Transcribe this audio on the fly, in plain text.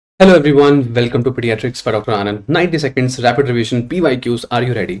Hello everyone, welcome to Pediatrics by Dr. Anand. 90 seconds rapid revision PYQs. Are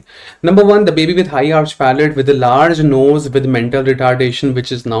you ready? Number one, the baby with high arch palate, with a large nose, with mental retardation,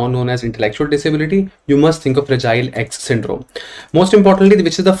 which is now known as intellectual disability. You must think of Fragile X syndrome. Most importantly,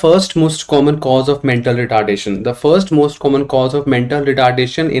 which is the first most common cause of mental retardation? The first most common cause of mental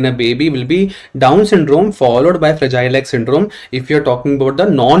retardation in a baby will be Down syndrome followed by Fragile X syndrome. If you're talking about the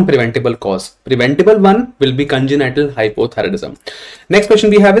non-preventable cause, preventable one will be congenital hypothyroidism. Next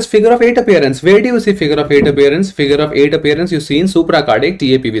question we have is figure of 8 appearance. Where do you see figure of 8 appearance? Figure of 8 appearance you see in supracardiac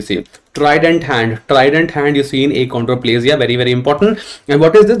TAPVC. Trident hand you see in achondroplasia, very important. And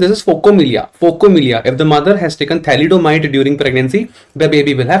what is this? This is Focomelia. If the mother has taken Thalidomide during pregnancy, the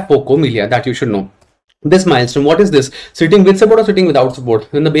baby will have Focomelia. That you should know. This milestone, what is this? Sitting with support or sitting without support?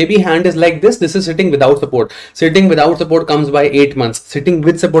 When the baby hand is like this is sitting without support. Sitting without support comes by 8 months. Sitting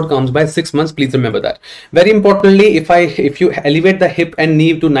with support comes by 6 months. Please remember that. Very importantly, if you elevate the hip and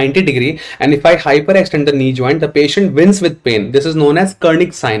knee to 90 degree and if I hyperextend the knee joint, the patient wins with pain. This is known as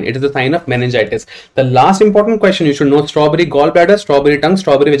Kernig sign. It is a sign of meningitis. The last important question you should know: strawberry gallbladder, strawberry tongue,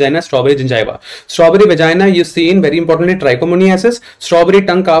 strawberry vagina, strawberry gingiva. Strawberry vagina you see in, very importantly, trichomoniasis. Strawberry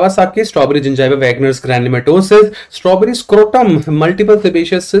tongue Kawasaki, strawberry gingiva Wagner's granulomatosis, strawberry scrotum, multiple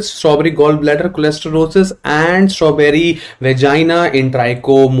sebaceous cysts, strawberry gallbladder cholesterosis, and strawberry vagina in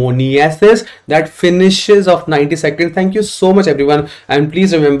trichomoniasis. That finishes of 90 seconds. Thank you so much everyone, and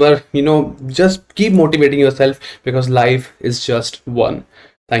please remember, just keep motivating yourself because life is just one.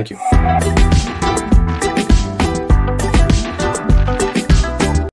 Thank you.